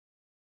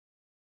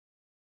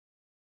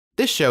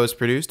This show is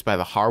produced by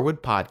the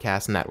Harwood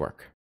Podcast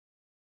Network.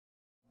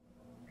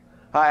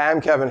 Hi,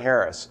 I'm Kevin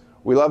Harris.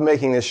 We love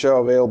making this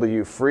show available to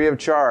you free of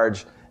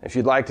charge. If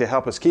you'd like to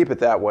help us keep it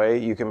that way,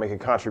 you can make a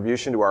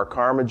contribution to our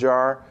Karma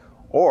Jar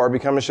or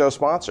become a show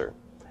sponsor.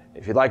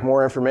 If you'd like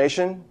more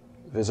information,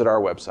 visit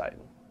our website.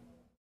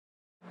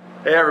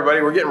 Hey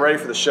everybody, we're getting ready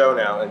for the show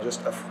now. In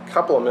just a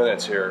couple of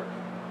minutes here,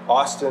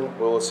 Austin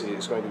Willacy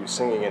is going to be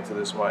singing into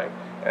this mic.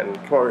 And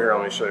come over here,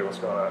 let me show you what's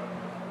going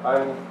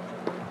on.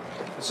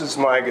 This is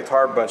my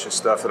guitar bunch of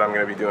stuff that I'm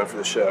going to be doing for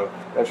the show.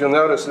 And if you'll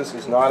notice, this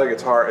is not a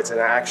guitar, it's an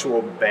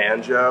actual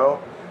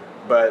banjo.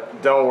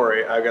 But don't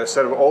worry, I've got a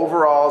set of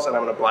overalls and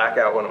I'm going to black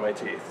out one of my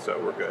teeth,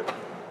 so we're good.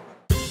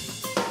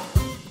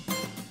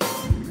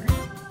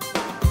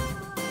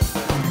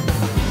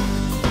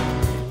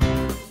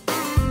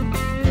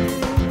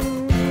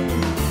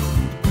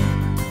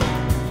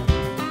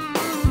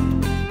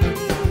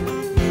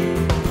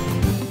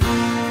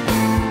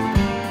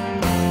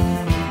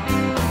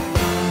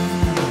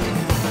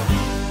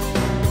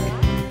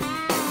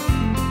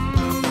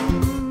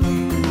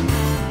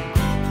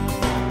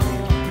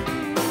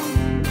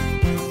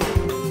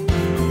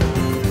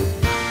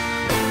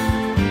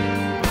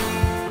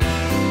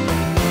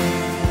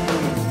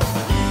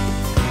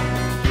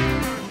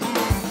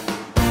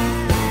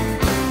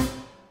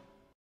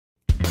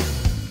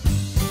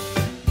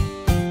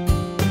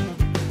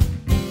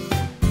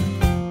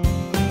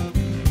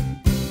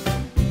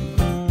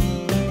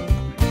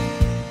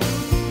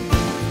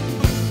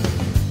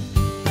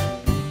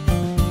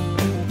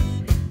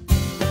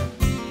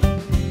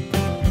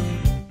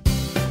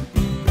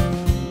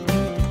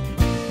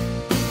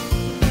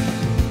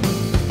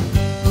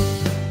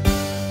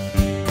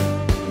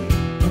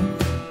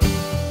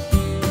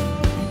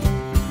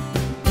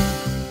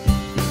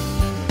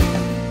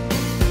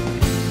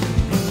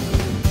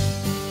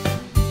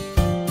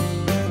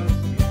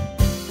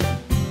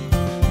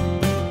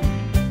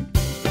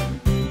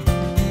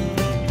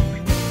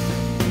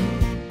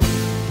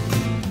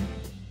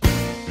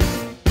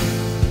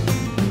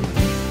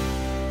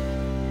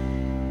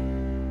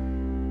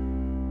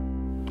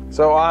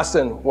 So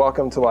Austin,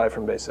 welcome to Live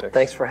from Basics.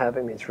 Thanks for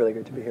having me. It's really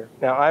good to be here.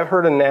 Now I've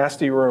heard a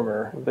nasty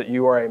rumor that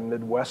you are a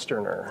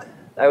Midwesterner.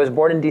 I was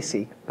born in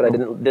D.C., but I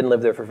didn't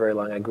live there for very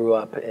long. I grew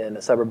up in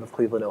a suburb of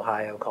Cleveland,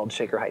 Ohio called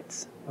Shaker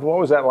Heights. What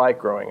was that like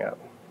growing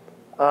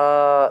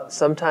up?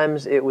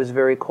 Sometimes it was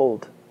very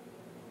cold.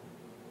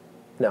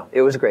 No,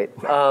 it was great.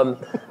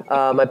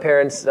 My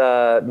parents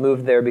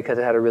moved there because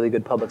it had a really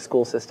good public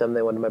school system.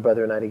 They wanted my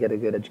brother and I to get a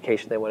good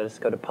education. They wanted us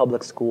to go to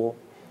public school.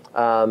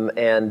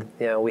 And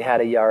you know, we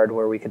had a yard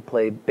where we could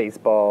play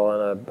baseball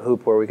and a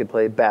hoop where we could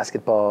play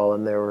basketball,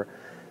 and there were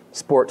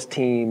sports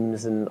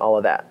teams and all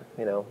of that.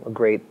 You know, a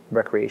great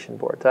recreation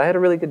board. So I had a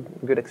really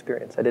good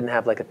experience. I didn't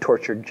have like a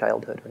tortured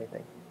childhood or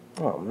anything.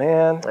 Oh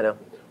man! I know.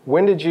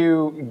 When did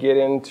you get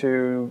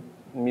into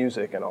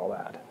music and all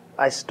that?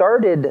 I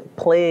started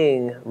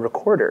playing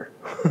recorder.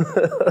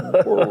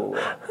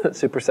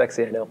 Super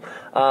sexy, I know.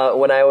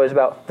 When I was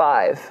about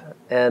 5,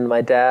 and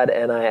my dad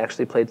and I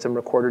actually played some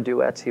recorder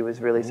duets. He was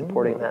really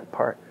supporting that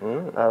part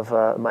of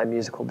my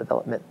musical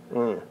development.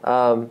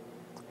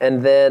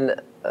 And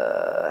then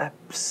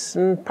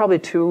probably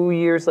 2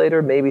 years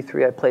later, maybe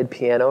 3, I played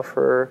piano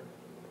for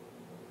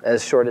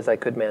as short as I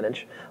could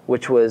manage,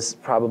 which was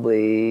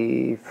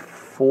probably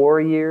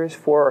 4 years,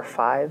 4 or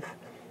 5.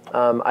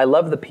 I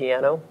love the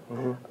piano,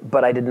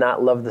 but I did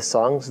not love the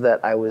songs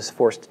that I was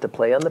forced to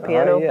play on the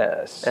piano.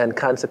 Yes. And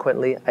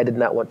consequently, I did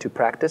not want to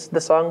practice the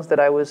songs that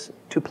I was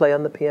to play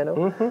on the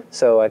piano.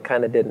 So I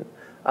kind of didn't.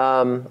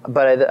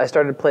 But I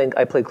started playing,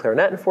 I played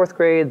clarinet in 4th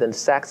grade, then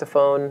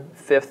saxophone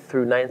 5th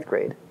through 9th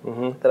grade.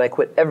 Then I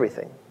quit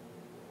everything.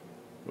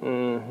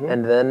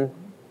 And then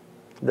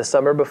the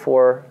summer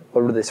before,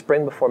 or the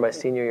spring before my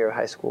senior year of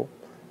high school,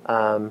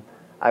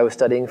 I was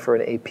studying for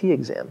an AP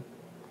exam.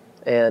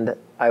 And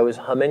I was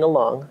humming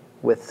along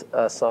with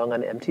a song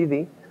on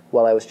MTV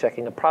while I was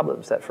checking a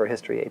problem set for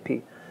history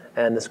AP.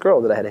 And this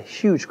girl that I had a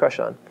huge crush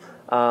on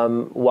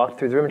walked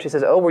through the room and she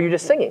says, "Oh, were you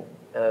just singing?"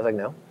 And I was like,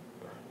 "No."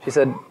 She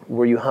said,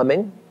 "Were you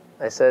humming?"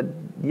 I said,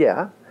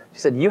 "Yeah." She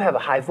said, "You have a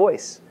high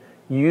voice.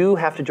 You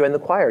have to join the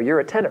choir. You're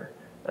a tenor."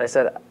 And I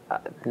said,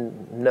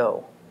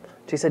 "No."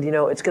 She said, "You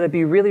know, it's going to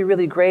be really,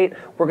 really great.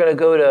 We're going to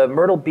go to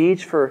Myrtle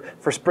Beach for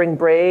spring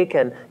break,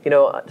 and, you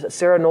know,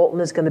 Sarah Knowlton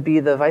is going to be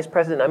the vice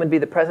president. I'm going to be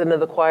the president of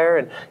the choir,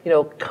 and, you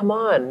know, come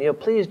on, you know,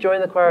 please join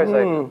the choir." I was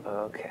like,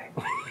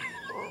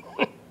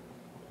 okay.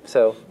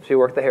 So she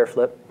worked the hair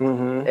flip,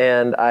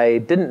 and I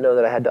didn't know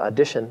that I had to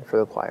audition for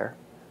the choir.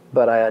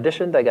 But I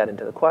auditioned, I got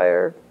into the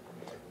choir,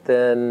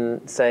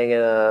 then sang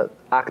in a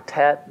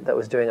octet that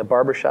was doing a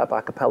barbershop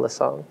a cappella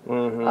song,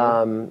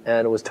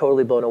 and was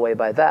totally blown away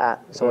by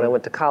that. So when I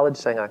went to college,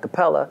 sang a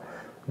cappella,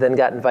 then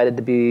got invited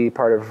to be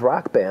part of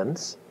rock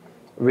bands,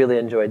 really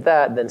enjoyed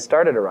that, then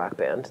started a rock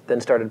band,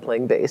 then started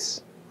playing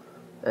bass,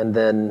 and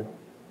then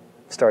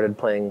started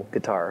playing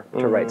guitar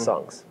to write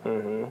songs.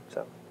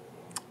 So.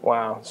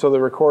 Wow. So the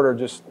recorder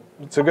just,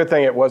 it's a good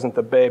thing it wasn't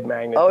the Babe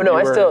magnet. Oh, no,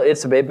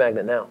 it's a Babe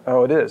magnet now.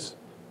 Oh, it is?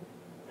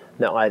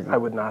 No, I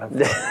would not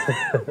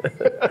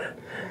have.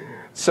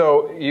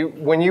 So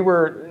when you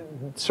were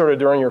sort of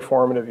during your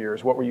formative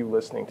years, what were you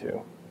listening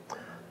to?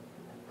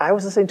 I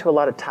was listening to a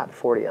lot of top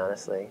 40,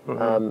 honestly.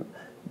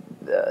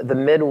 Mm-hmm. The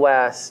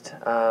Midwest,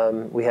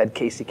 we had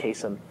Casey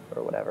Kasem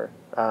or whatever.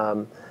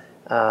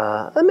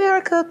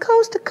 America,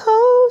 coast to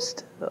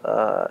coast.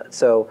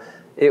 So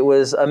it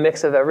was a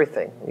mix of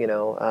everything, you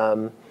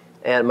know.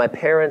 And my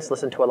parents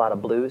listened to a lot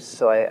of blues,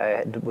 so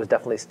I was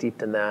definitely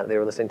steeped in that. They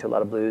were listening to a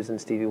lot of blues and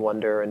Stevie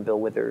Wonder and Bill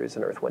Withers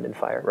and Earth, Wind and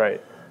Fire.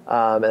 Right.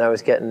 And I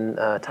was getting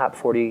top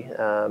 40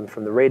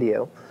 from the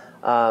radio.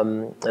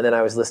 And then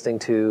I was listening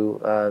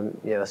to,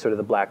 you know, sort of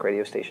the black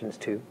radio stations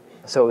too.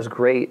 So it was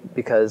great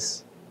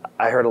because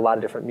I heard a lot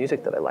of different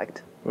music that I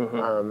liked.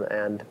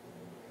 And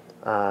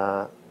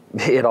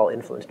it all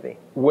influenced me.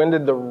 When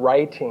did the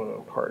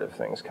writing part of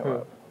things come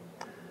up?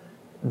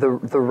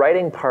 The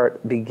writing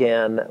part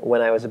began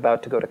when I was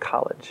about to go to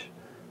college.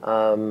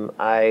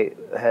 I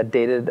had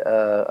dated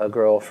a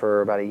girl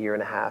for about a year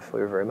and a half.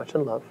 We were very much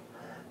in love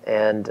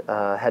and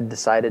had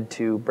decided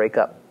to break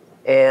up.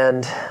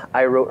 And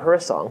I wrote her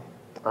a song,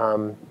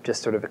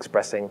 just sort of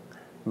expressing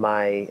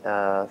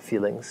my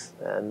feelings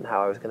and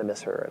how I was going to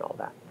miss her and all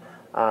that.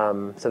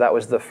 So that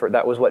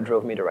was what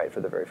drove me to write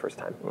for the very first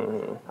time.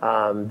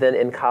 Then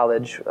in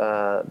college,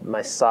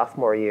 my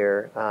sophomore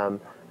year,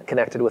 I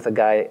connected with a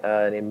guy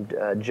named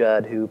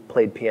Judd who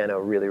played piano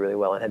really, really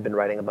well and had been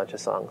writing a bunch of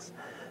songs.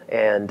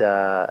 And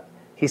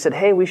he said,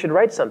 "Hey, we should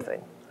write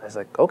something." I was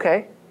like,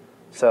 "Okay."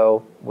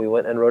 So we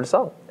went and wrote a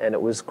song, and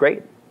it was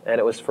great. And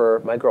it was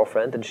for my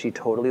girlfriend, and she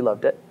totally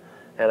loved it.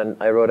 And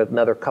I wrote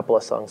another couple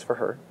of songs for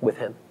her with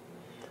him.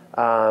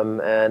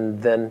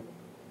 And then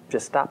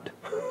just stopped.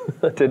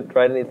 Didn't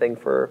write anything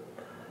for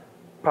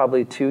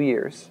probably 2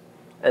 years.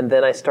 And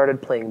then I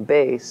started playing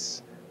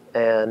bass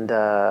and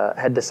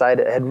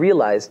had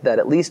realized that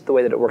at least the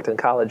way that it worked in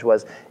college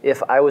was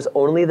if I was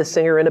only the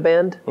singer in a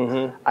band,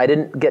 I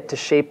didn't get to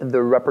shape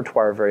the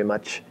repertoire very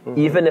much,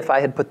 even if I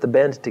had put the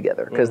band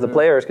together. Because the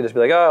players could just be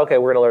like, "Oh, okay,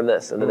 we're going to learn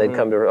this." And then they'd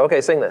come to, "Okay,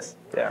 sing this."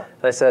 Yeah.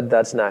 And I said,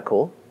 "That's not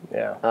cool."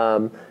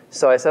 Yeah.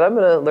 So I said, "I'm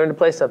going to learn to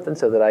play something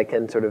so that I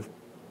can sort of,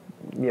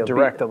 you know,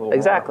 direct a little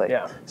exactly." more.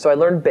 Yeah. So I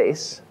learned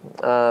bass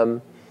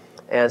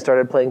and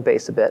started playing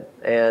bass a bit,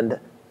 and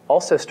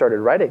also started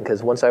writing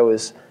because once I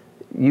was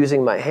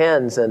using my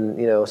hands and,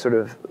 you know, sort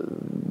of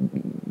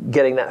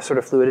getting that sort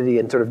of fluidity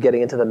and sort of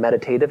getting into the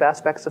meditative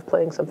aspects of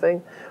playing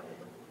something,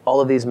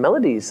 all of these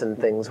melodies and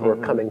things were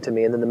coming to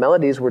me, and then the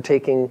melodies were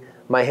taking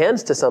my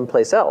hands to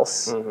someplace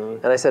else.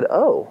 And I said,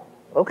 "Oh,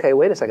 okay,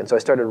 wait a second." So I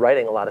started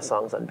writing a lot of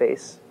songs on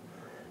bass.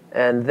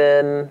 And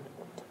then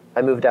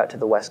I moved out to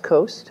the West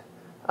Coast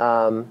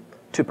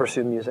to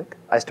pursue music.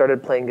 I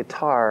started playing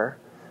guitar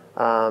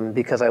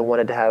because I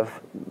wanted to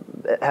have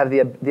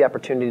the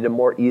opportunity to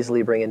more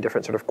easily bring in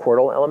different sort of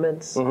chordal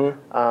elements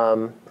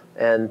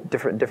and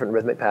different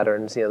rhythmic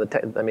patterns. You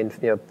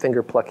know,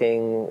 finger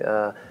plucking,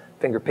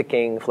 finger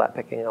picking, flat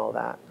picking, and all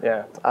that.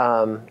 Yeah.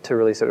 To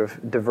really sort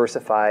of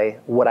diversify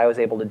what I was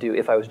able to do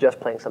if I was just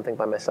playing something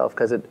by myself,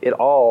 because it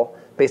all,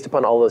 based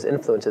upon all those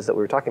influences that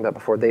we were talking about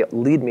before, they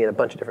lead me in a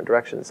bunch of different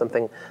directions.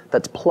 Something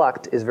that's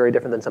plucked is very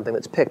different than something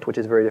that's picked, which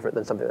is very different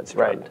than something that's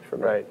strummed for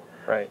me.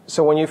 Right.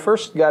 So when you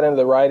first got into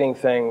the writing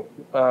thing,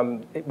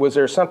 was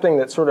there something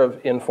that sort of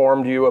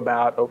informed you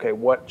about, okay,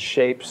 what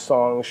shape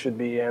songs should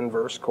be in,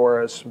 verse,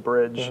 chorus,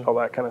 bridge, all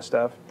that kind of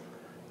stuff?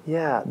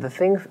 Yeah, the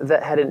thing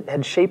that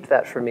had shaped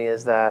that for me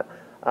is that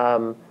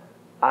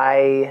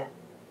I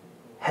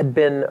had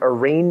been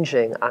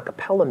arranging a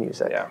cappella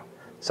music. Yeah.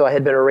 So I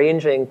had been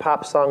arranging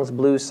pop songs,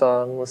 blues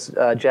songs,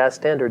 jazz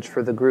standards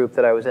for the group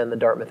that I was in, the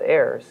Dartmouth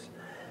Airs.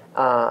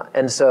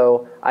 And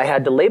so I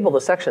had to label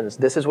the sections.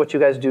 This is what you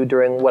guys do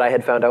during what I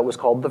had found out was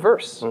called the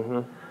verse.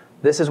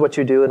 This is what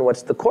you do in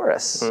what's the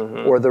chorus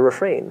or the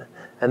refrain.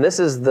 And this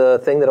is the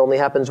thing that only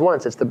happens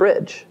once. It's the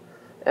bridge.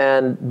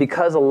 And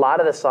because a lot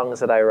of the songs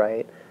that I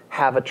write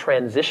have a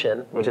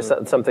transition, which is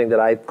something that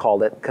I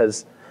called it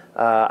because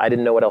I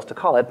didn't know what else to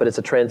call it, but it's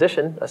a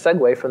transition, a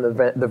segue from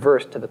the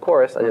verse to the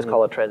chorus. I just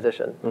call it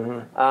transition.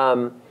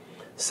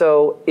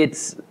 So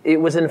it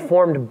was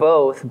informed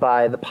both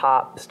by the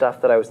pop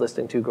stuff that I was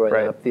listening to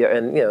growing up,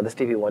 and the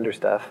Stevie Wonder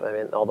stuff. I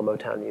mean, all the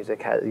Motown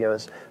music has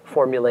is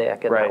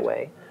formulaic in that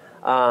way,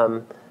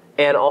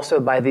 and also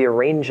by the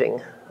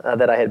arranging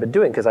that I had been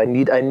doing, because I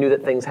knew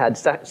that things had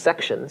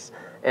sections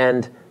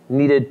and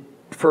needed,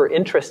 for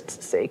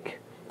interest's sake,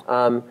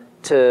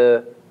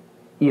 to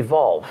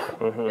evolve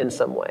in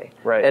some way.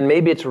 And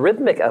maybe it's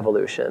rhythmic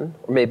evolution,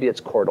 or maybe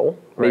it's chordal.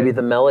 Maybe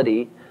the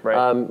melody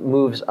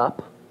moves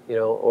up,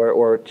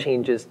 or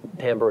changes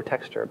timbre or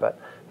texture. But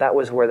that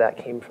was where that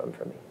came from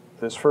for me.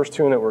 This first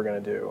tune that we're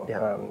going to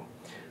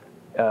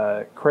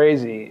do,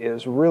 Crazy,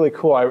 is really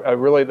cool. I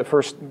really, the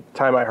first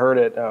time I heard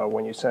it,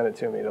 when you sent it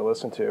to me to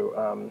listen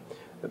to,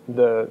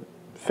 the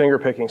finger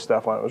picking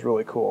stuff on it was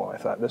really cool. I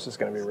thought, this is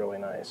going to be really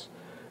nice.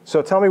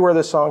 So tell me where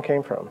this song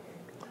came from.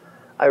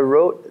 I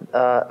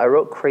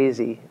wrote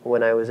Crazy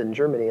when I was in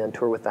Germany on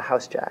tour with the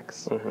House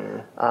Jacks.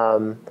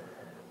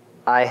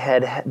 I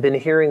had been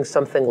hearing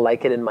something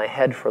like it in my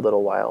head for a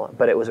little while,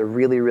 but it was a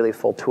really, really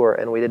full tour,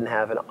 and we didn't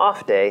have an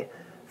off day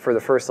for the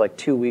first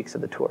 2 weeks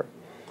of the tour.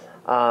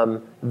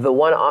 The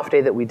one off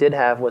day that we did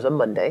have was a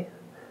Monday,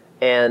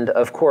 and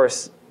of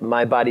course,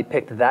 my body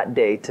picked that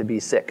day to be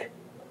sick.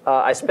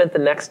 I spent the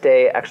next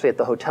day actually at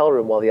the hotel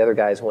room while the other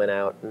guys went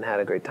out and had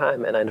a great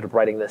time, and I ended up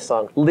writing this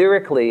song.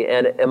 Lyrically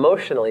and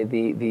emotionally,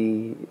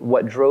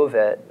 what drove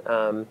it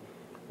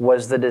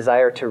was the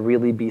desire to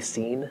really be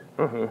seen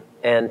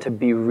and to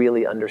be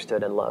really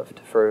understood and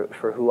loved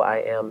for who I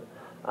am,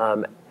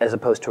 as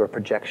opposed to a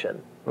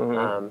projection.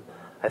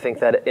 I think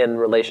that in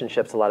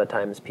relationships, a lot of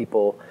times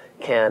people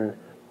can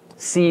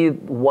see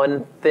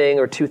one thing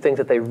or two things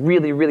that they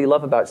really, really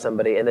love about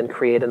somebody and then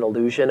create an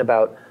illusion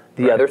about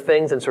the other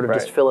things and sort of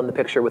just fill in the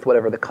picture with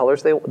whatever the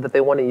colors that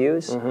they want to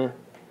use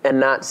and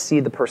not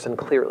see the person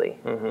clearly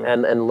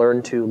and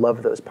learn to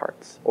love those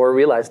parts or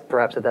realize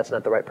perhaps that that's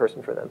not the right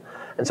person for them.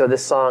 And so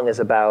this song is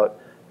about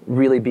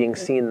really being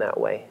seen that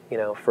way,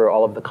 for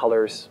all of the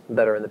colors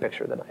that are in the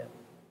picture that I am.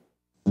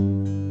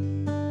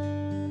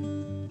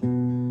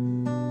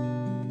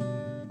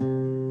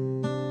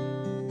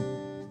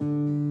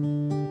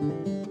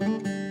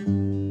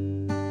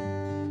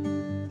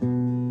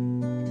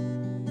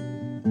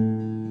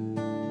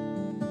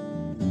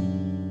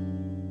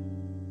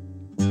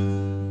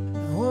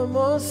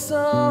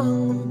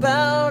 Song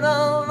about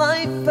our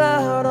life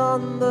out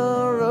on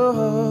the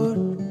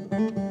road.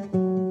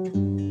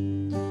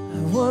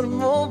 One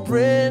more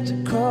bridge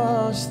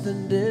across the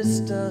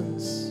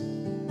distance.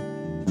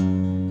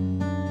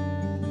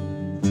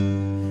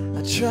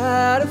 I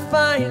try to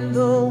find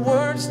the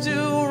words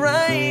to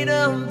write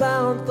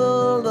about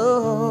the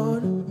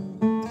Lord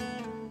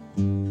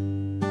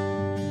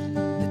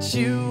that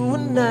you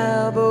and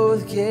I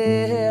both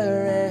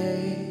carry.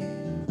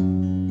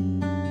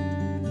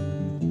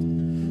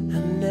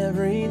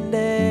 Every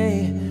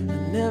day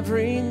and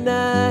every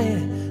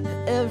night,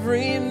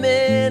 every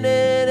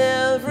minute,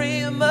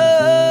 every more,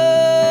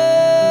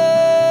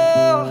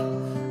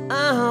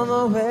 I'm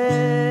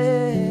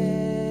away.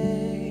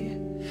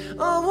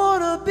 I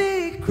wanna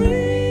be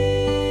crazy,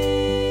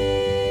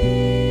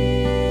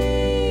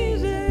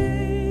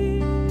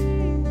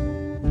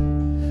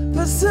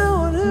 but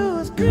someone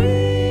who's crazy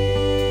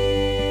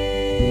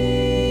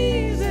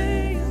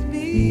as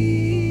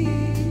me.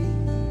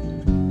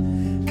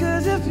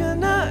 'Cause if you're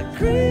not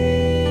crazy,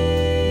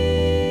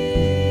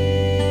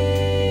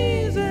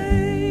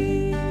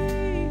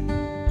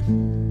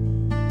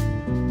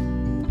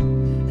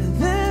 and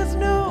there's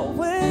no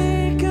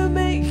way can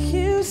make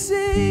you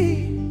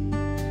see.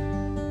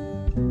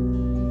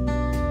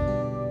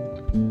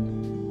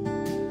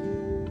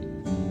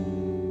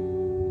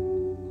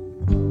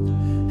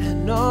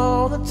 And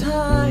all the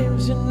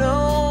times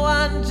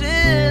I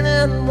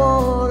didn't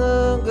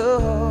wanna go,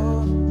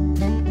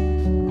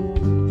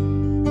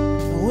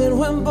 when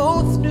we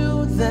both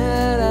knew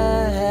that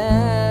I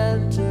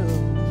had to,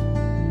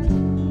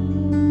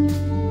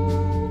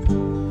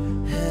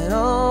 and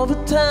all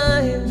the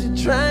times you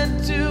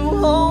tried to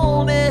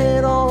hold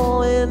it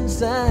all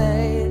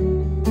inside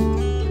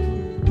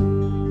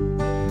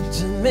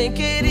to make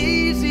it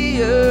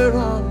easier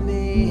on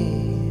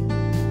me.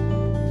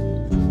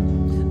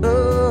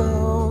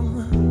 Oh,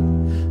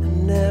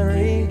 and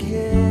every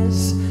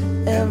kiss,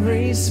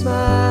 every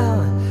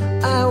smile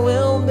I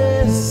will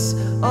miss.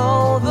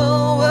 All the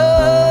world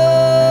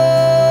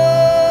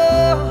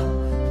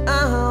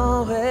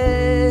away.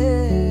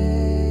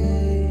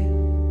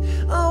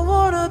 I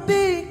wanna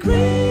be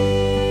crazy,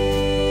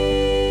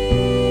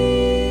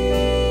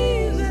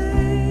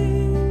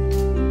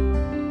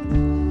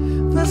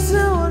 but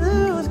someone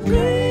who's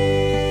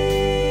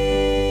crazy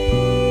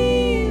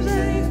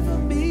for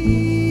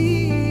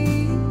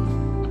me.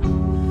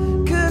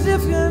 'Cause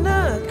if you're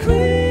not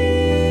crazy,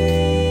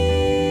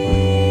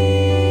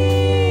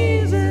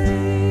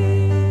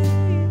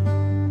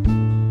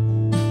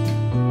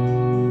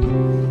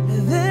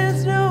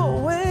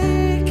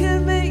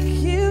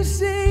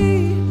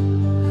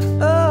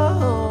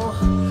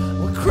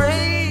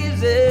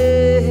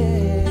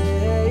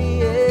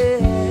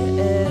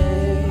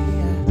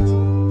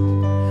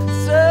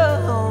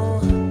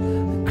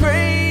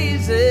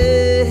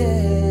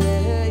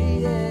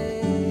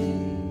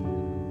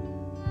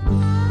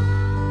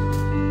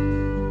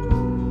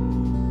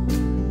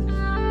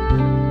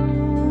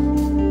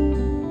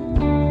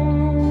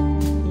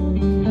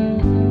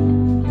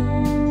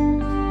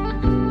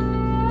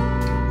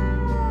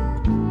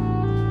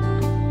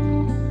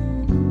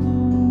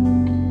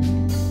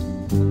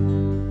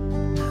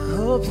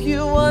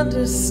 you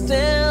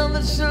understand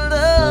that your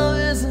love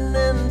is an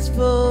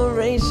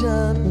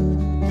inspiration.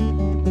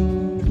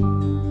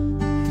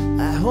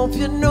 I hope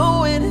you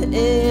know it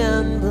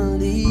and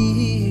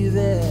believe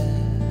it.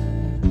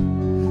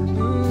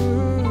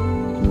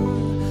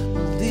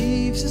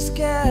 Leaves are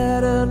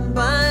scattered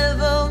by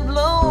the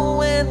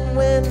blowing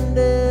wind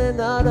in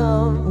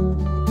autumn.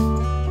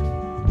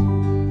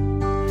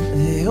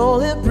 The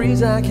only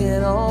breeze I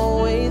can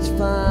always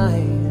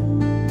find.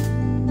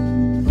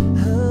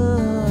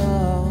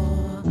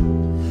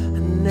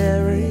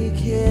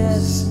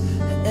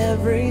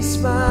 every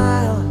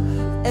smile,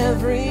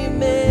 every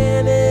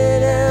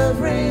minute,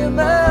 every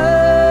mile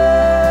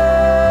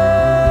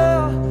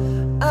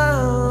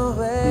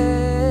away.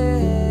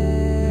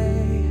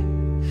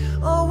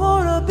 I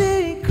wanna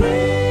be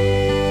crazy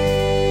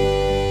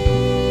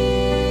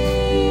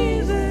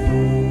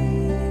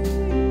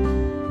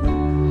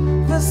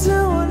for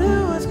someone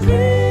who is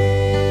crazy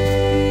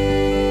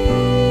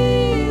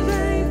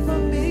for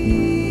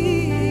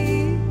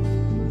me.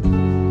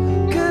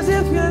 'Cause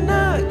if you're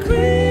not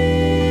crazy,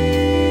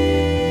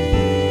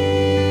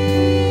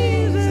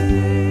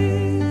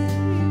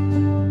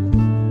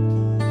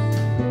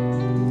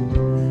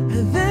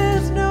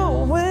 there's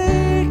no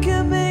way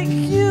can make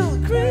you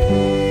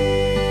crazy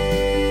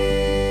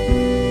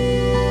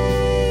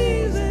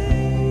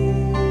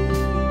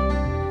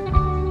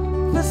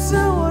for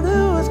someone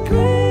who is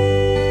crazy.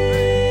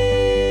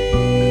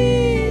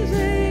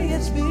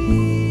 It's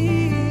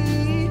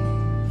me.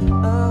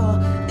 Oh,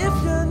 if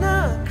you're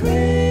not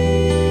crazy,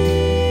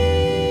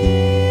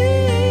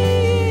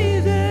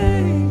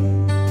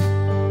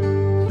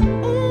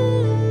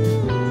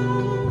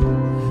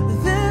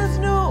 there's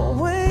no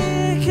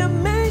way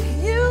can make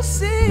you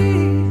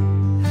see.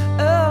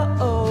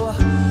 Oh,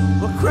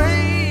 we're crazy.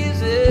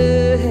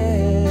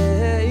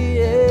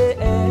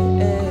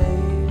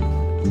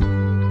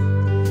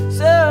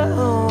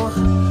 So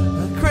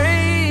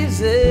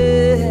crazy.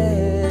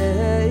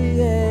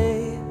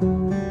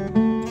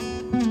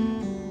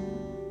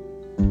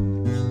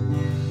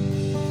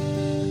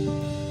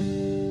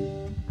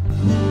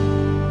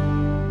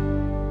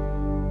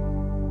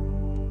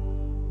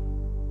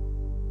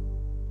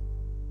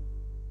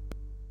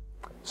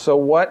 So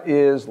what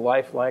is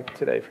life like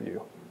today for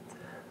you?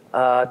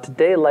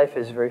 Today, life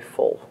is very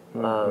full,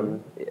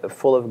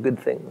 full of good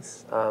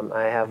things.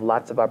 I have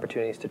lots of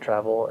opportunities to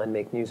travel and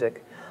make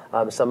music.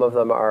 Some of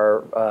them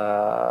are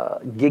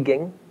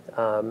gigging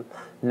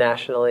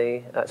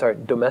nationally,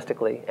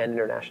 domestically and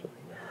internationally.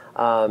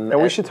 And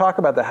we should talk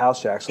about the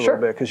House Jacks a Sure.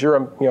 little bit, because you're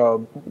a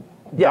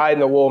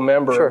dyed-in-the-wool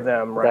member Sure. of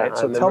them, right? Yeah,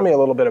 so I'm a tell member. me a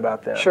little bit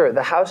about them. Sure.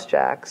 The House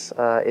Jacks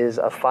is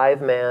a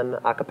 5-man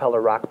a cappella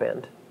rock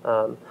band.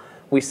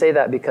 We say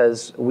that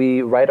because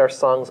we write our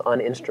songs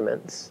on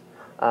instruments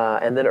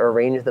and then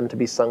arrange them to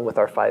be sung with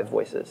our 5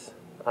 voices.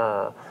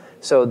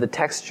 So the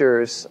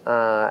textures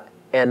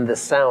and the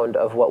sound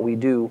of what we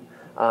do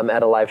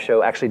at a live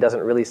show actually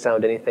doesn't really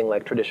sound anything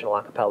like traditional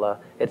a cappella.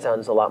 It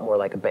sounds a lot more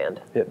like a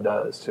band. It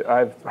does.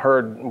 I've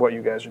heard what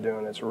you guys are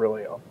doing. It's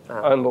really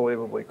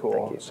unbelievably cool.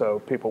 Thank you. So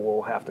people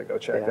will have to go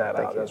check that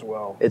thank out you. as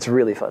well. It's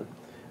really fun.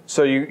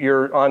 So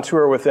you're on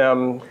tour with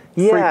them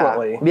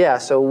frequently. Yeah,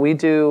 so we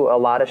do a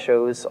lot of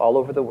shows all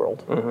over the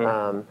world.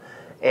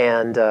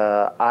 And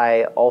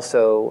I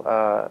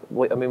also,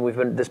 we've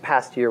been, this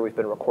past year we've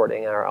been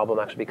recording, and our album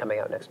will actually be coming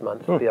out next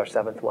month. It'll be our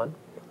 7th one,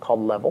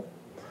 called Level.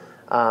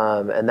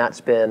 And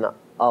that's been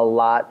a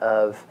lot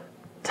of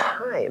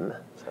time.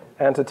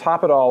 And to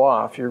top it all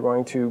off, you're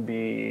going to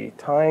be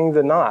tying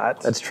the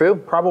knot. That's true.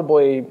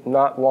 Probably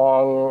not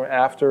long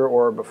after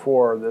or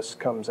before this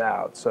comes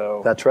out.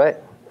 So That's right.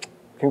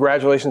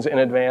 congratulations in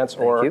advance,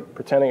 or you.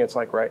 pretending it's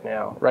like right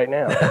now.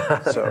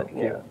 So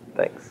yeah.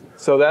 Thanks.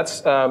 So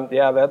that's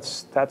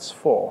that's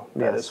full.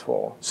 That Yes. is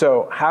full.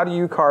 So how do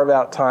you carve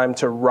out time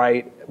to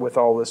write with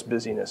all this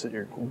busyness that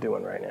you're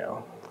doing right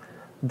now?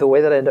 The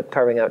way that I end up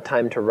carving out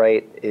time to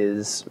write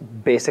is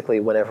basically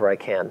whenever I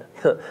can.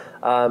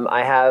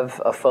 I have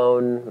a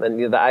phone, and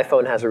the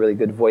iPhone has a really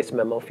good voice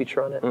memo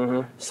feature on it.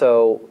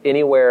 So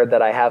anywhere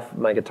that I have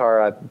my guitar,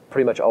 I've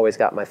pretty much always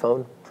got my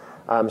phone.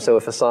 So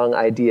if a song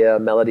idea,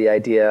 melody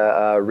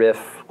idea,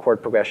 riff,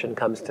 chord progression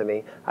comes to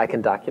me, I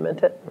can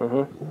document it.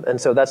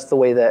 And so that's the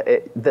way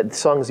that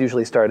songs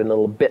usually start in a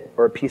little bit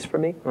or a piece for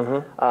me.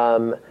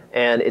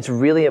 And it's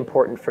really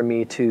important for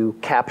me to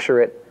capture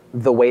it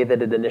the way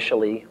that it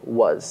initially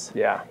was.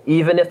 Yeah.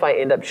 Even if I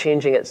end up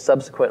changing it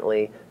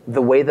subsequently,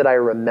 the way that I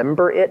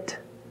remember it,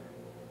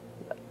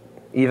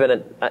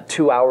 even at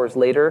 2 hours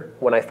later,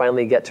 when I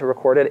finally get to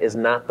record it, is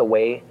not the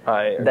way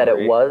that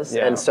it was.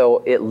 Yeah. And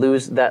so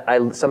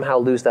I somehow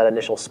lose that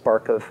initial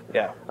spark of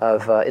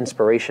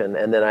inspiration.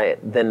 And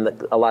then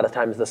a lot of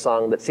times the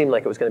song that seemed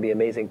like it was going to be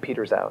amazing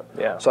peters out.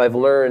 Yeah. So I've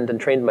learned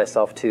and trained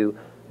myself to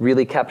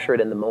really capture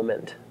it in the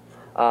moment.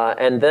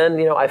 And then,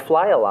 I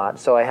fly a lot,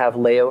 so I have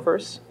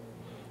layovers.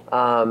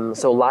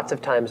 So lots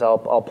of times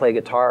I'll play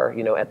guitar,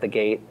 at the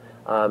gate,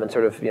 and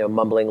sort of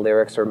mumbling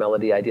lyrics or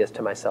melody ideas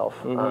to myself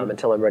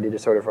until I'm ready to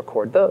sort of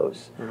record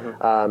those.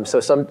 So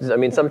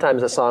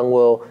sometimes a song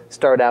will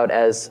start out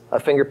as a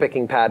finger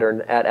picking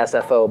pattern at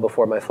SFO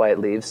before my flight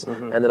leaves,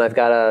 and then I've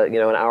got an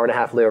hour and a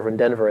half layover in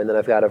Denver, and then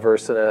I've got a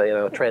verse and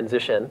a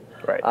transition.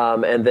 Right.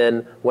 And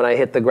then when I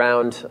hit the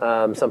ground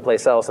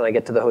someplace else and I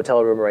get to the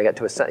hotel room or I get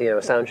to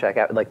a sound check,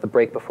 like the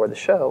break before the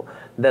show,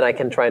 then I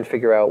can try and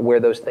figure out where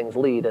those things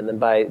lead. And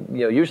then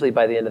usually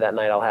by the end of that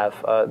night, I'll have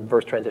a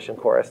verse, transition,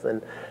 chorus,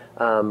 then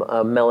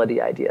a melody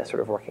idea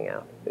sort of working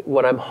out.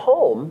 When I'm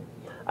home,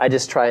 I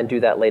just try and do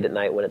that late at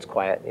night when it's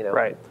quiet.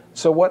 Right.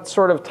 So what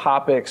sort of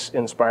topics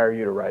inspire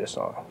you to write a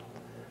song?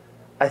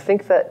 I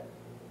think that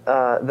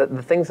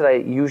the things that I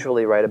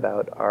usually write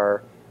about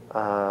are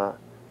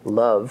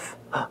love.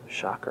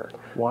 Shocker.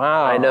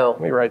 Wow. I know.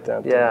 Let me write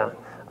that down.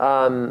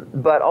 Yeah.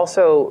 But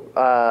also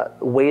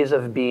ways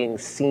of being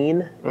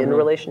seen in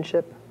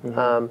relationship.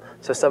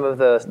 So some of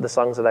the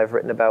songs that I've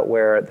written about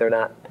where they're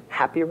not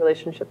happy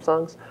relationship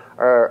songs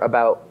are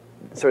about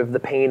sort of the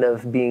pain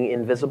of being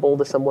invisible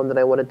to someone that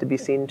I wanted to be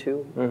seen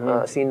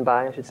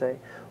by, I should say.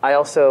 I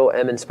also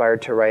am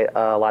inspired to write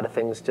a lot of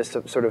things, just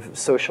sort of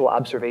social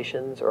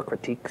observations or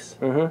critiques.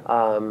 There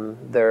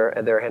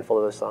are a handful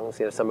of those songs.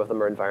 You know, some of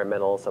them are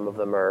environmental, some of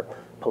them are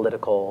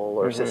political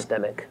or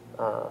systemic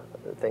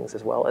things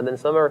as well, and then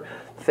some are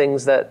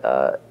things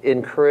that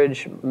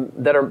encourage,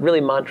 that are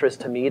really mantras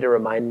to me to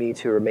remind me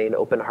to remain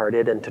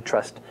open-hearted and to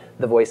trust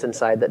the voice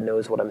inside that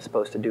knows what I'm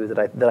supposed to do.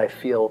 That I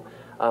feel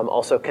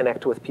also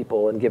connect with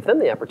people and give them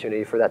the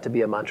opportunity for that to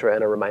be a mantra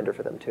and a reminder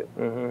for them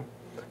too.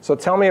 So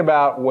tell me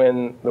about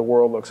When the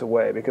World Looks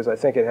Away, because I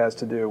think it has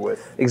to do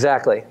with...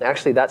 Exactly.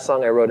 Actually, that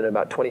song I wrote in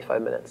about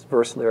 25 minutes.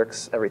 Verse,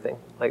 lyrics, everything.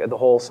 Like the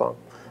whole song.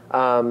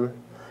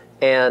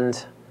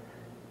 And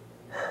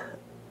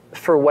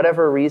for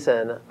whatever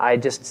reason, I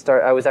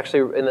was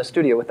actually in the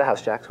studio with the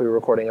House Jacks. We were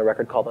recording a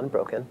record called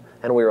Unbroken,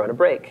 and we were on a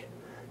break.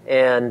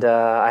 And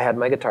I had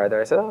my guitar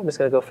there. I said, I'm just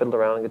going to go fiddle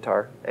around on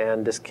guitar,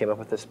 and just came up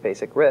with this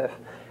basic riff.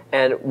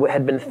 And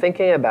had been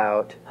thinking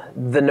about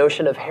the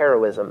notion of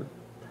heroism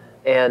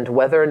and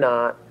whether or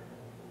not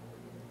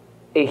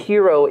a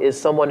hero is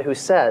someone who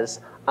says,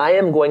 I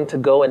am going to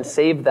go and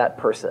save that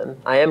person.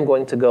 I am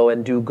going to go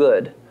and do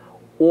good.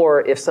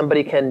 Or if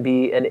somebody can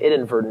be an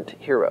inadvertent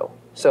hero.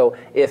 So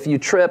if you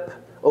trip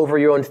over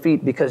your own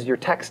feet because you're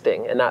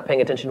texting and not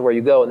paying attention to where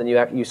you go, and then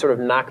you sort of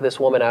knock this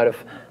woman out of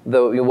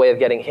the way of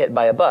getting hit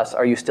by a bus,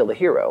 are you still a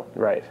hero?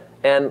 Right.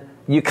 And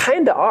you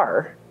kind of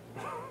are,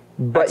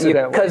 but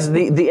because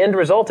the end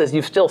result is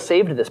you've still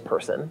saved this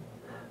person,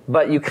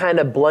 but you kind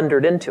of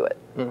blundered into it.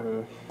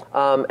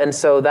 And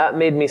so that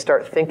made me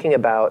start thinking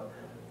about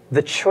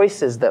the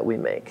choices that we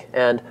make,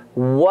 and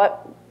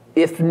what,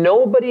 if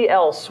nobody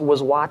else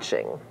was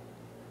watching,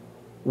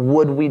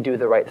 would we do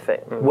the right thing?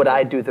 Would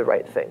I do the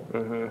right thing?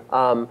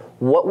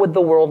 What would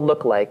the world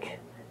look like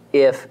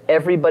if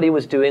everybody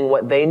was doing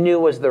what they knew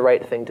was the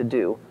right thing to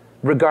do,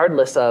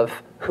 regardless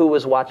of who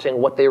was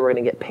watching, what they were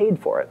going to get paid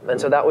for it?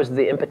 And so that was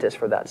the impetus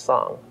for that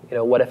song. You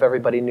know, what if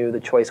everybody knew the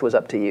choice was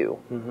up to you?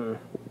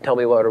 Tell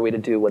me, what are we to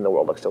do when the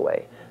world looks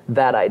away?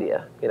 That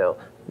idea, you know,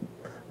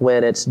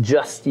 when it's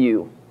just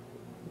you.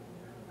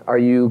 Are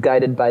you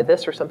guided by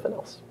this or something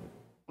else?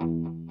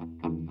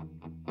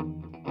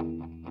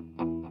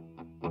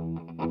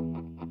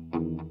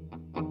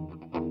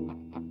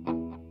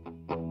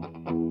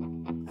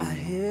 I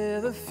hear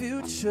the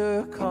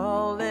future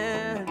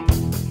calling.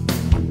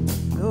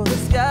 Oh, the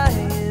sky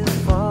is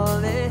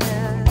falling.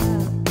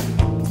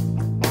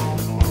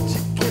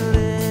 Chicken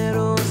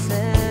Little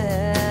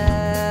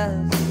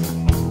says,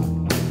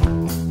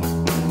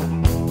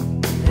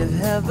 if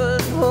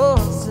heaven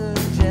holds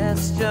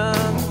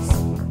suggestions,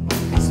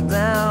 his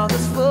mouth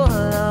is full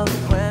of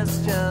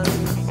questions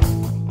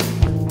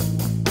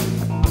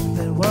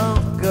that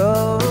won't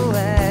go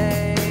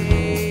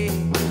away.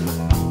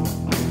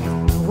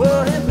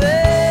 What if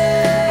everybody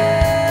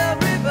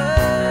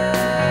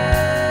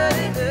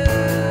knew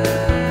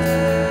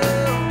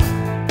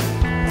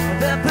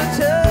that the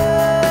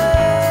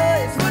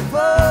choice would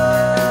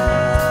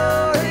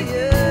fall to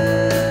you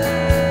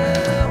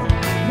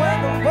when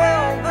the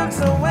world looks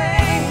away?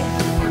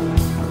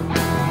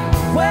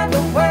 When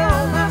the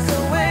world looks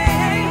away,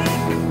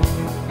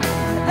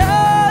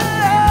 oh,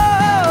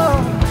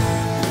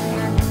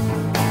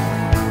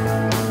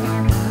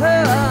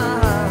 oh,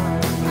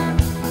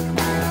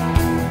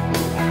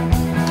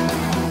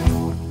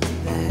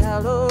 the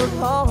hallowed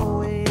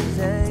hallways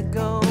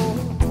echo,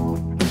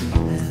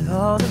 and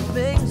all the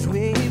things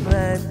we've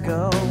let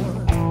go,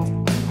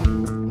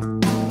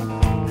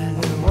 and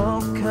they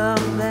won't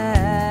come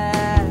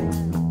back.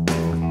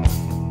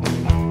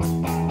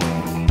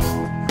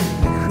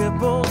 The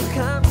crippled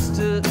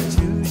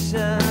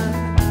Constitution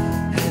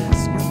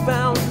has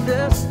newfound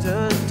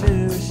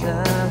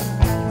destitution,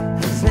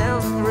 has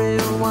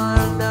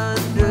everyone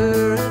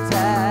under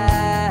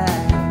attack.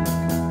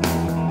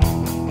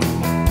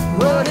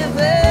 What if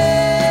everybody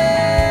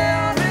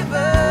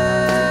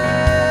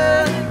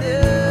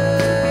knew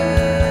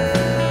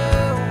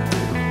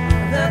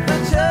that the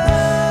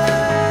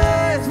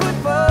choice would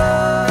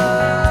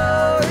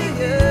fall to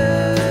you?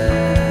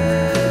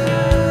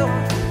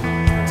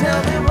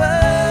 Tell me,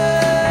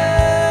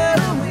 what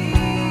are we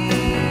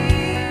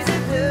to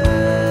do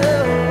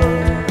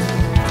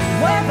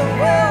when the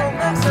world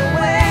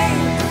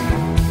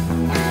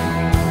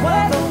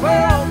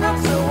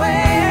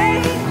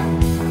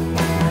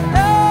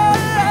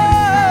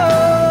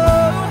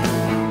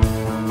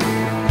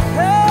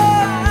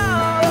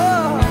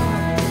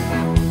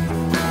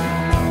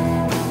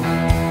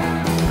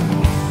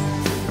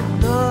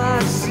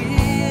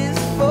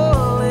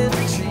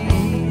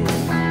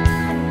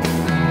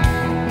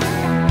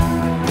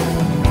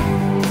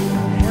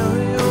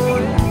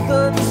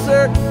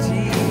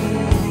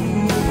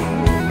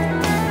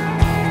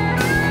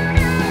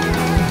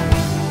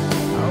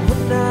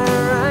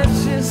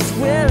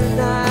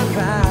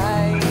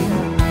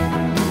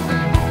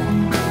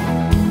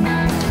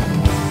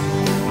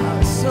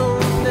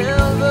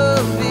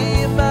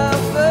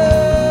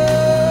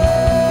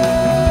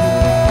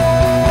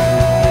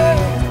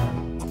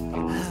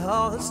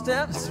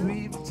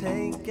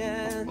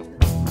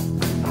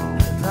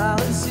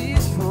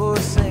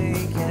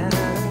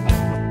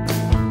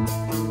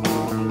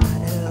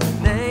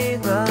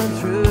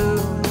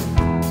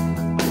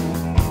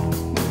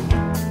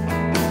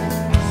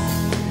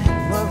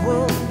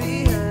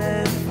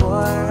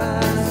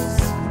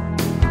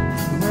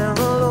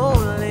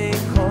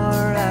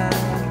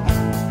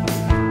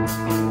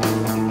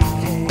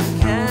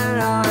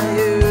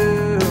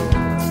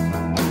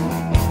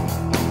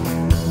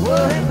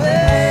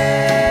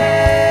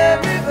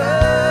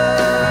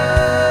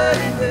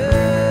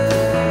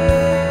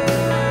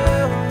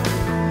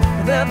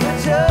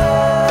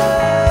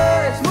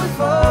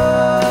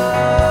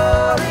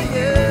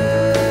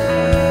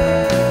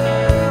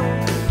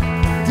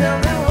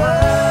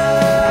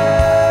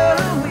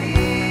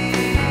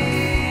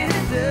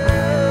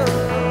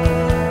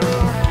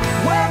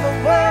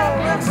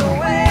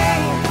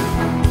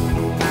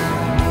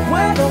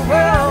the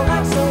world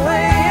looks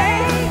away.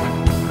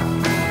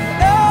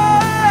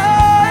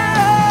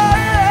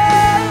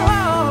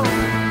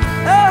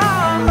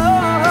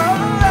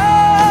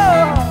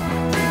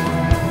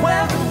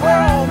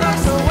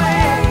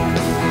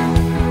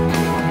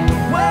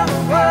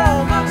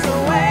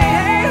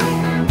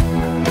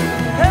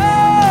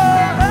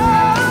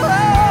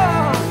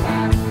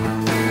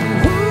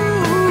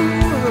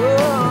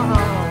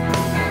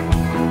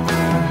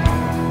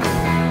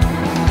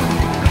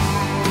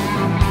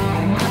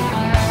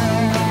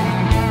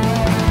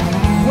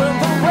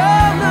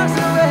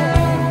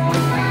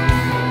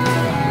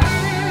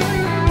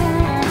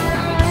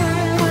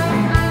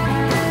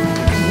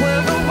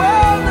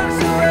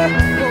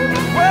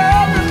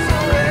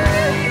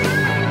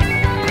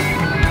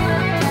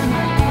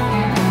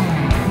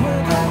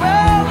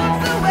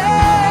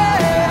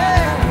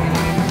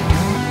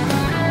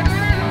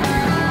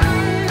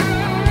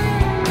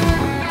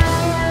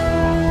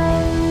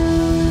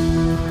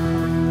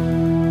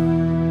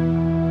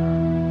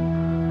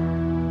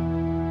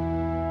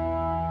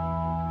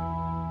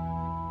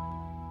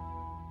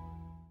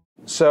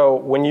 So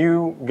when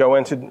you go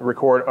in to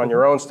record on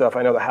your own stuff,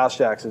 I know the House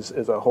Jacks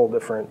is a whole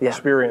different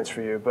experience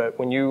for you, but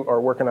when you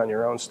are working on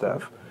your own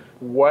stuff,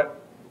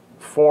 what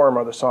form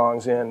are the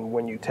songs in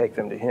when you take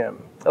them to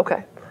him?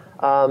 Okay.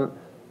 I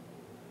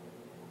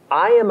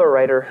am a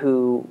writer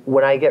who,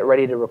 when I get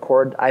ready to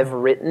record, I've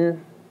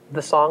written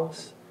the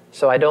songs,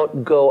 so I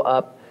don't go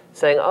up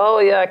saying, oh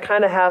yeah, I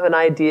kind of have an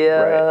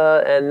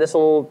idea, and this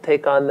will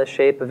take on the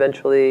shape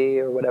eventually,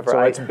 or whatever.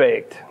 So it's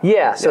baked.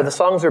 Yeah, so the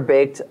songs are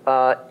baked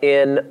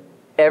in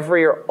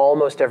every or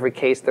almost every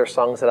case. They're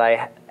songs that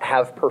I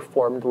have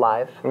performed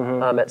live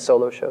at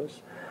solo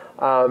shows.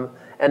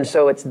 And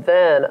so it's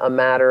then a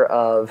matter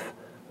of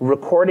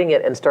recording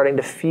it and starting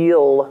to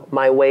feel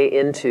my way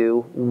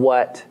into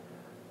what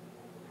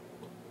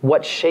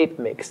shape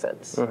makes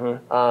sense.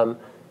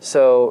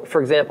 So,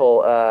 for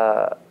example,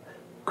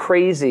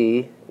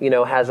 Crazy,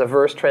 has a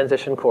verse,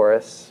 transition,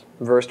 chorus,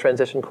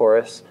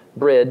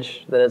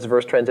 bridge, then it's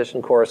verse,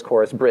 transition,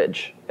 chorus,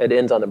 bridge. It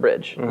ends on a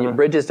bridge.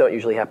 Bridges don't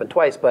usually happen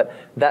twice, but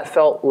that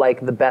felt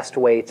like the best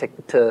way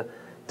to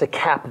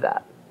cap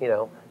that,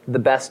 the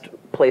best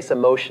place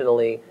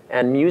emotionally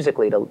and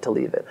musically to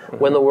leave it.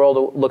 When the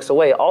World Looks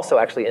Away also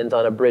actually ends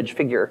on a bridge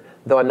figure,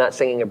 though I'm not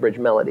singing a bridge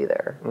melody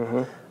there.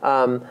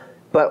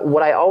 But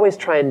what I always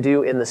try and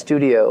do in the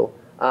studio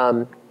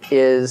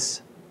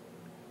is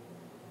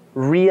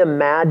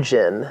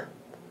reimagine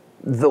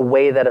the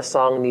way that a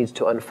song needs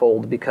to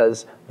unfold,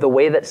 because the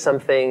way that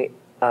something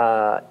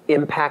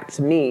impacts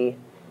me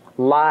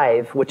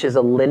live, which is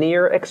a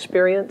linear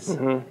experience,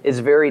 is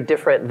very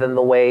different than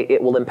the way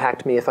it will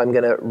impact me if I'm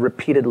going to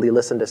repeatedly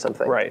listen to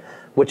something. Right.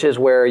 Which is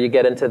where you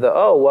get into the,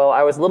 oh, well,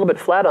 I was a little bit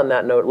flat on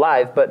that note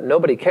live, but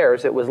nobody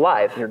cares. It was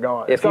live. You're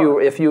gone. It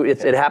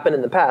happened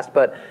in the past,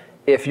 but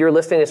if you're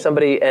listening to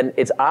somebody and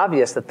it's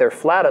obvious that they're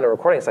flat on a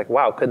recording, it's like,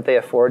 wow, couldn't they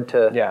afford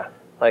to? Yeah.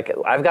 Like,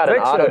 I've got an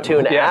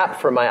auto-tune app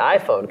for my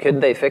iPhone. Couldn't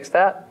they fix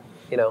that?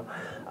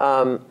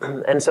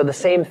 And so the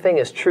same thing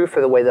is true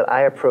for the way that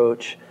I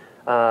approach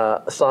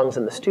songs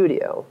in the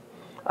studio.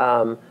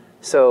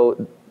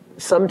 So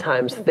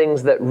sometimes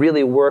things that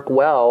really work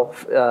well,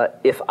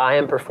 if I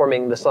am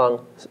performing the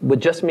song with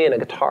just me and a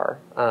guitar,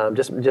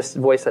 just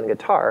voice and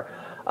guitar,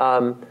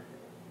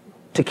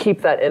 to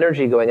keep that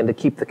energy going and to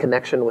keep the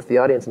connection with the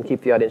audience and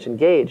keep the audience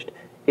engaged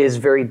is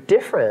very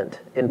different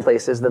in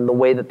places than the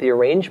way that the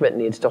arrangement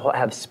needs to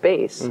have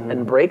space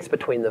and breaks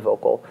between the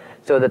vocal,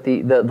 so that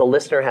the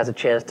listener has a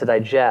chance to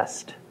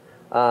digest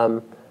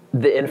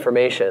the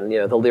information,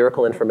 the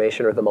lyrical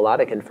information or the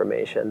melodic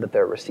information that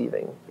they're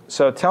receiving.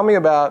 So tell me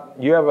about,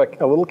 you have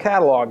a little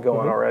catalog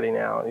going already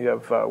now. You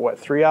have, what,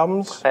 3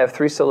 albums? I have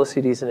 3 solo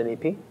CDs and an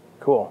EP.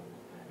 Cool.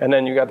 And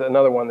then you got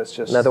another one that's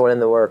just... Another one in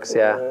the works,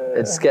 yeah.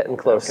 It's getting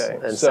close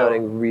and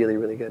sounding really,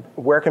 really good.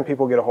 Where can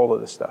people get a hold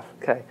of this stuff?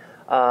 Okay.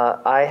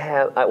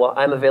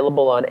 I'm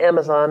available on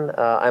Amazon.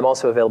 I'm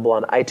also available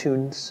on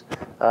iTunes,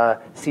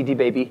 CD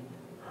Baby.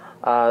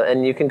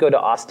 And you can go to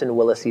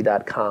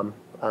austinwillacy.com,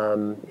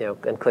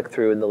 and click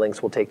through, and the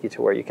links will take you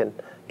to where you can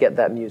get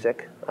that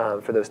music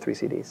for those 3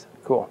 CDs.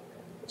 Cool.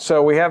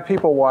 So we have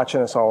people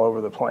watching us all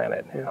over the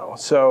planet,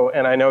 So,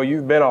 and I know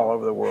you've been all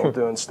over the world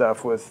doing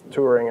stuff with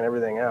touring and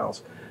everything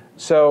else.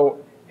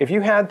 So if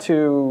you had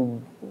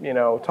to,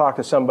 talk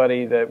to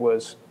somebody that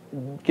was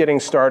getting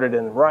started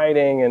in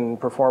writing and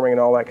performing and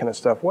all that kind of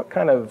stuff, what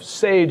kind of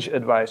sage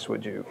advice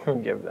would you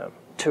give them?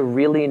 To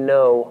really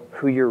know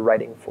who you're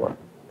writing for.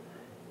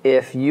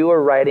 If you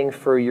are writing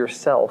for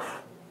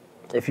yourself,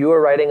 if you are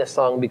writing a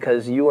song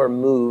because you are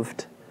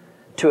moved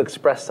to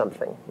express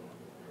something,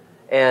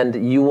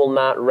 and you will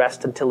not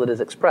rest until it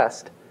is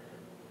expressed,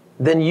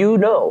 then you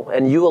know,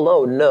 and you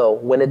alone know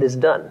when it is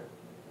done,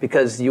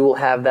 because you will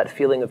have that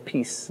feeling of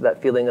peace,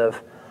 that feeling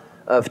of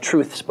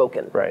truth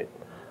spoken. Right.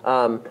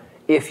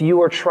 If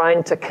you are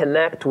trying to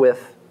connect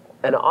with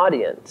an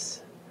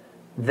audience,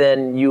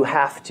 then you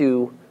have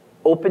to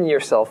open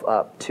yourself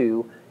up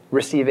to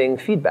receiving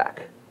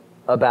feedback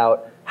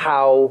about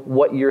how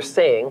what you're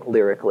saying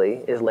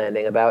lyrically is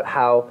landing, about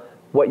how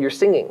what you're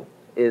singing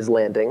is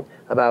landing,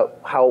 about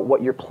how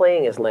what you're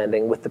playing is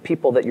landing with the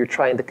people that you're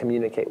trying to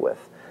communicate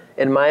with.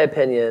 In my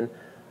opinion,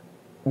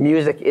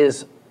 music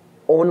is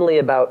only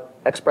about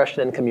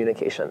expression and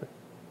communication.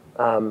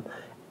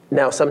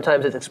 Now,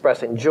 sometimes it's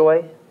expressing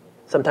joy,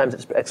 sometimes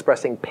it's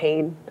expressing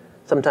pain,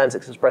 sometimes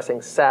it's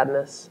expressing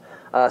sadness,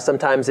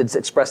 sometimes it's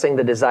expressing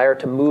the desire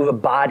to move a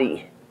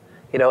body,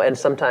 and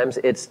sometimes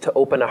it's to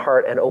open a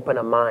heart and open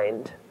a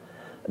mind.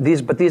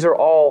 But these are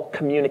all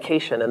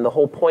communication, and the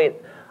whole point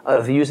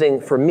of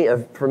using, for me,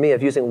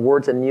 of using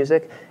words in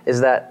music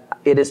is that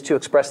it is to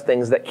express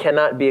things that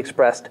cannot be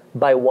expressed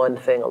by one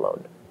thing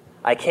alone.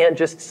 I can't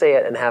just say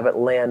it and have it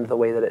land the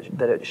way that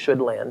it should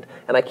land,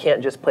 and I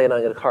can't just play it on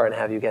a guitar and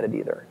have you get it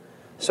either.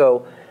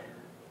 So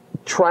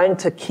trying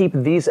to keep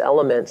these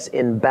elements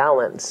in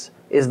balance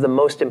is the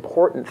most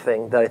important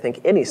thing that I think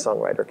any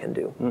songwriter can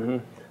do.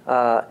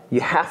 Mm-hmm.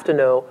 You have to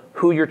know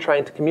who you're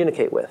trying to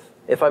communicate with.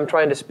 If I'm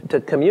trying to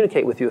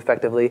communicate with you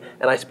effectively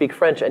and I speak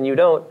French and you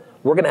don't,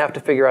 we're going to have to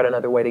figure out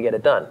another way to get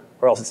it done,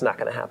 or else it's not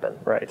going to happen.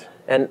 Right.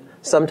 And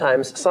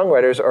sometimes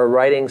songwriters are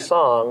writing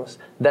songs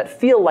that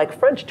feel like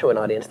French to an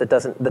audience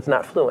that's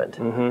not fluent.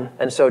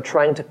 Mm-hmm. And so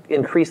trying to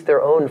increase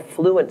their own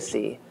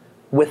fluency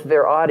with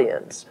their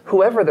audience,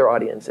 whoever their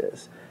audience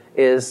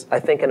is, I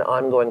think, an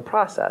ongoing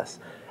process.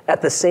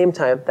 At the same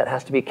time, that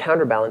has to be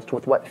counterbalanced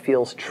with what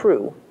feels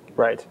true.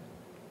 Right.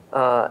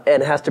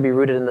 And has to be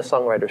rooted in the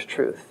songwriter's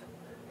truth,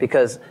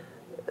 because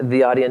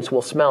the audience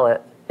will smell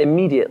it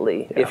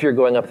immediately if you're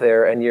going up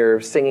there and you're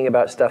singing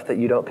about stuff that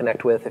you don't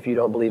connect with. If you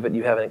don't believe it,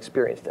 you haven't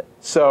experienced it.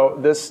 So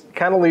this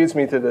kind of leads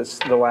me to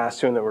the last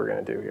tune that we're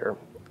going to do here.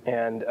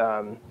 And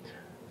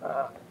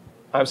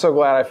I'm so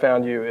glad I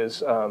found you.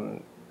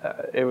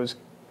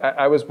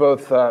 I was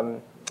both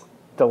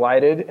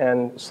delighted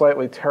and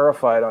slightly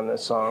terrified on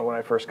this song when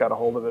I first got a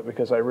hold of it,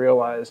 because I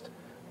realized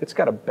it's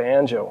got a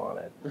banjo on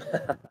it,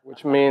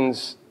 which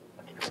means...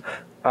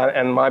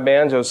 and my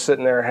banjo's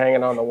sitting there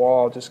hanging on the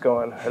wall just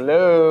going,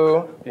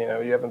 hello,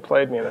 you haven't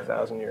played me in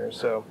 1,000 years.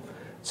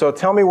 So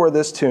tell me where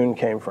this tune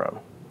came from.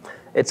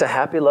 It's a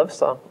happy love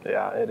song.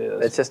 Yeah, it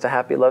is. It's just a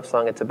happy love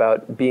song. It's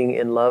about being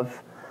in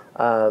love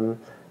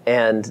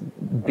and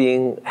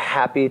being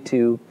happy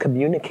to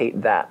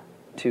communicate that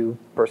to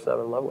the person I'm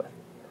in love with,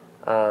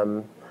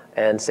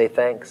 and say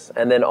thanks.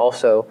 And then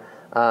also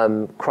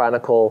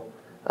chronicle,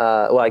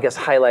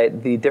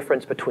 highlight the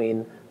difference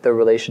between the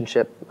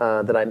relationship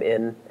that I'm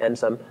in and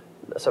some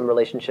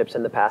relationships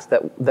in the past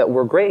that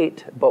were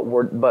great,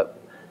 but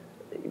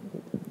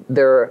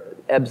there are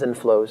ebbs and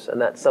flows,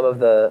 and that some of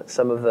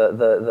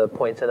the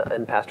points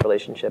in past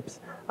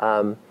relationships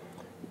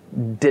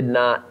did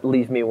not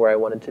leave me where I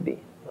wanted to be,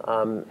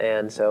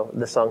 and so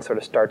the song sort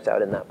of starts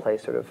out in that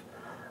place, sort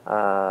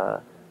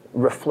of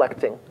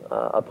reflecting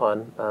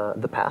upon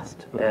the past,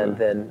 mm-hmm. and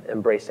then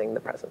embracing the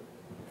present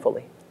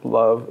fully.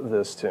 Love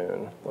this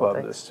tune.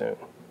 Love this tune.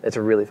 It's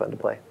really fun to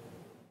play.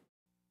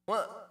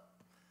 1,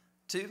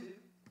 2,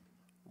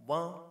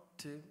 1,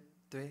 2,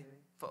 3,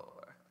 4.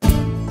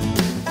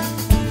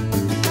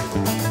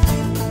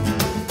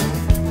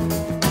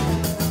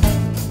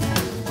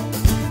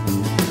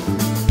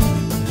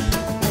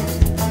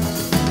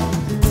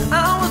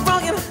 I was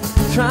broken,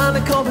 trying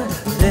to cope it,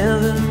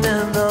 living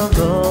in the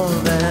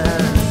moment.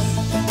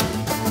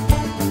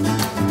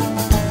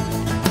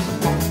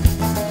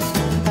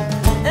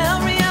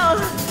 Every hour,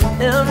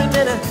 every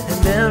minute,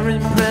 and every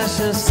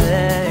precious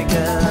second.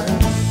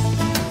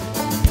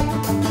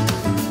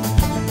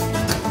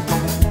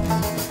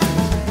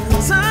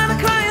 Tired of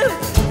crying,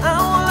 I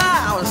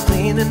was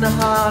leaning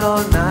hard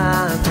on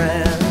my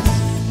friends.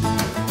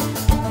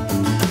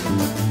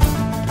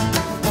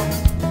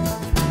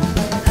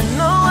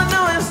 And all I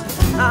know is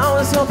I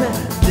was hoping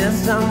this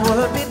time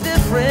would be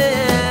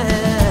different.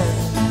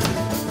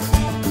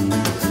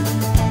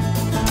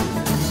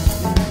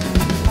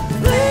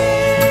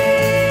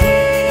 Baby,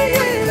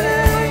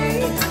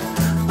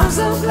 I'm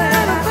so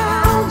glad I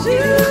found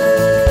you.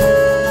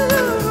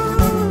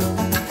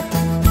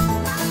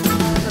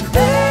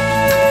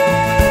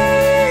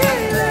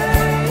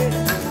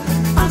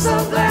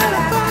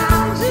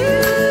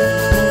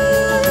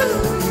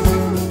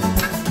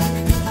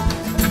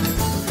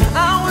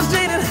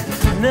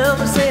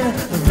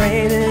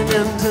 Raining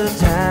into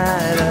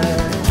tighter.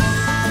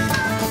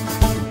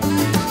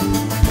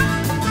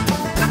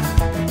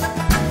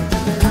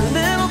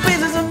 Little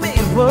pieces of me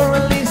were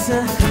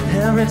releasing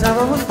every time I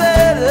was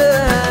better.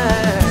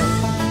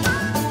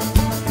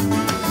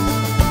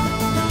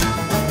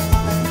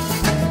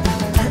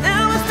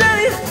 And we're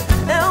steady,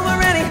 and we're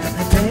ready,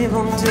 and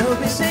able to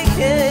be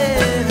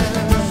shaken.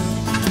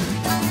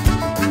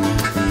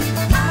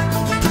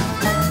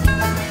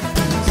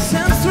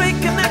 Since we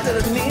connected,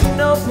 I need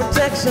no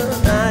protection,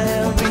 I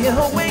am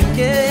reawakened.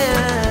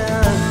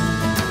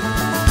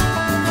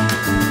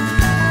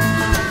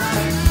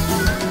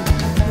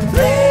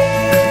 Baby,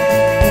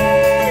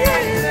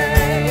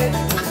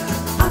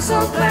 I'm so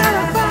glad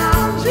I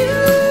found you.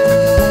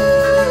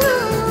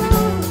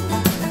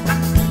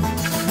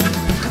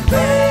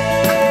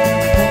 Baby,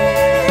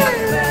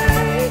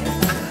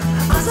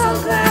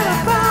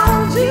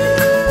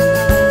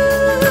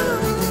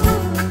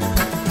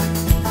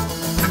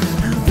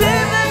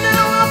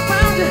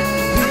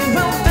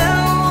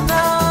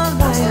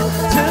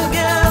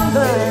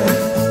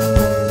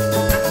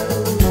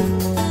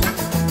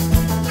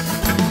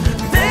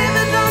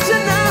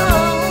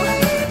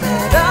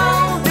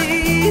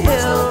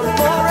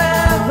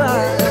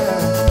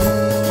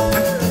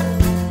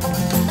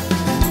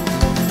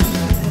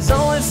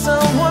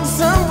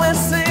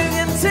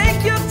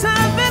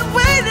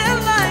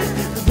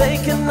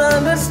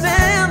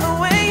 understand the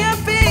way you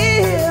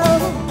feel.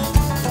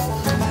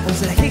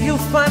 So he who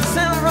fights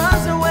and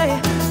runs away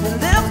and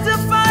lives to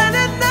fight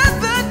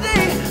another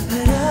day.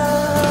 But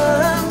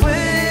I'm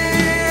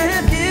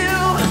with you.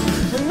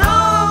 And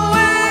all the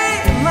way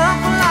my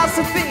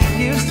philosophy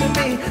used to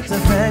be the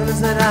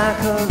fragments that I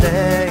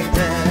collected.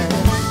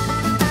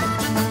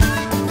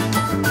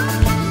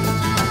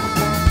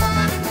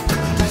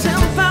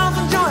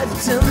 10,000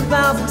 joys,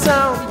 10,000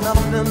 sounds,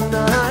 nothing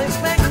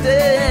unexpected.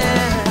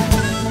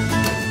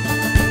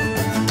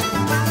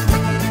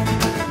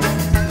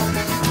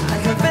 I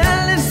can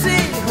barely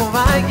see who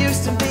I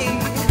used to be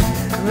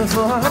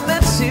before I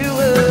met you.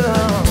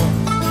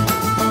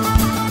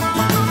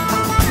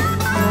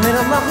 Made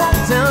up my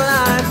hometown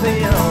life for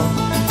you.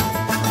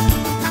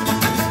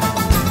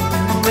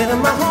 Made up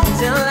my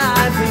hometown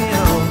life for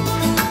you.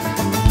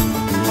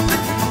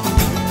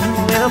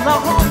 Made up my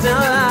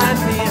hometown life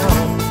for you.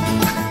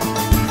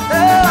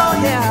 Oh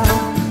yeah.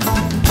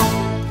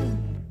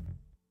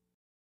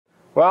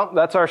 Well,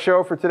 that's our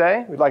show for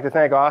today. We'd like to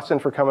thank Austin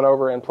for coming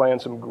over and playing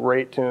some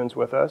great tunes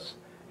with us.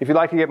 If you'd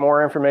like to get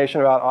more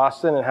information about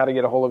Austin and how to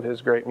get a hold of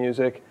his great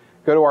music,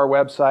 go to our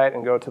website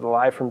and go to the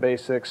Live from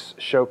Basics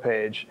show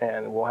page,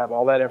 and we'll have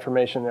all that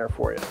information there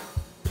for you.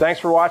 Thanks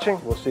for watching.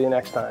 We'll see you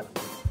next time.